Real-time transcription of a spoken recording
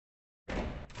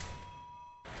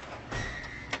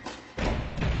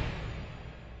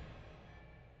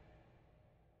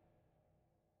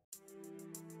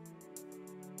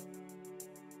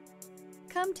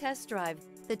Come test drive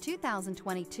the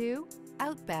 2022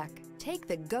 Outback. Take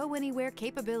the go-anywhere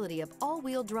capability of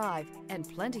all-wheel drive and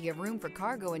plenty of room for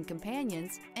cargo and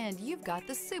companions, and you've got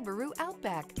the Subaru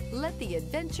Outback. Let the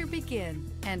adventure begin,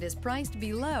 and is priced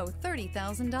below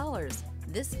 $30,000.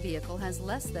 This vehicle has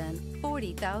less than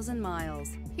 40,000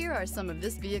 miles. Here are some of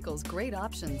this vehicle's great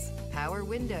options: power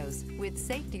windows with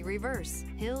safety reverse,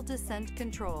 hill descent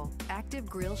control, active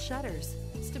grille shutters,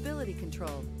 stability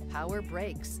control, power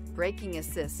brakes, braking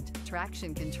assist,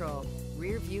 traction control,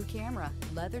 rear view camera,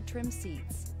 leather trim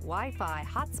seats, Wi-Fi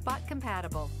hotspot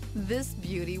compatible. This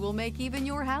beauty will make even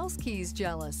your house keys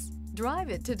jealous. Drive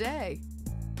it today.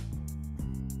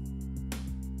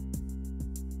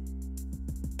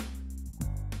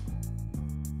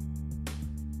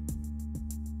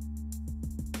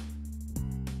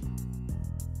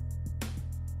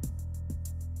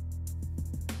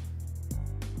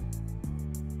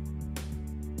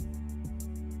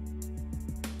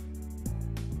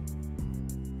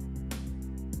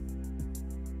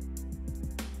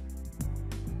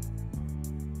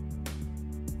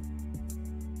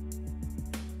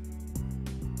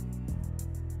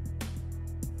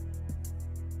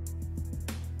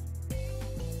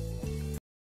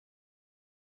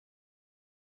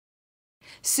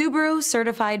 Subaru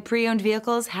certified pre-owned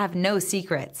vehicles have no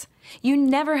secrets. You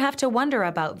never have to wonder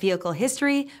about vehicle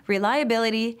history,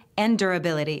 reliability, and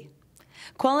durability.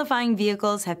 Qualifying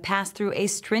vehicles have passed through a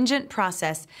stringent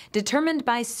process determined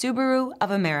by Subaru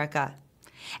of America.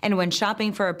 And when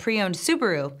shopping for a pre-owned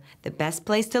Subaru, the best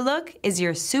place to look is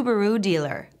your Subaru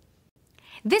dealer.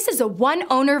 This is a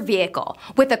one-owner vehicle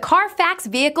with a Carfax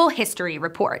Vehicle History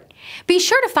Report. Be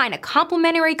sure to find a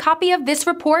complimentary copy of this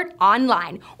report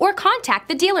online or contact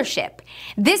the dealership.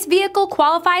 This vehicle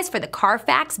qualifies for the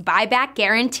Carfax Buyback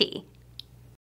Guarantee.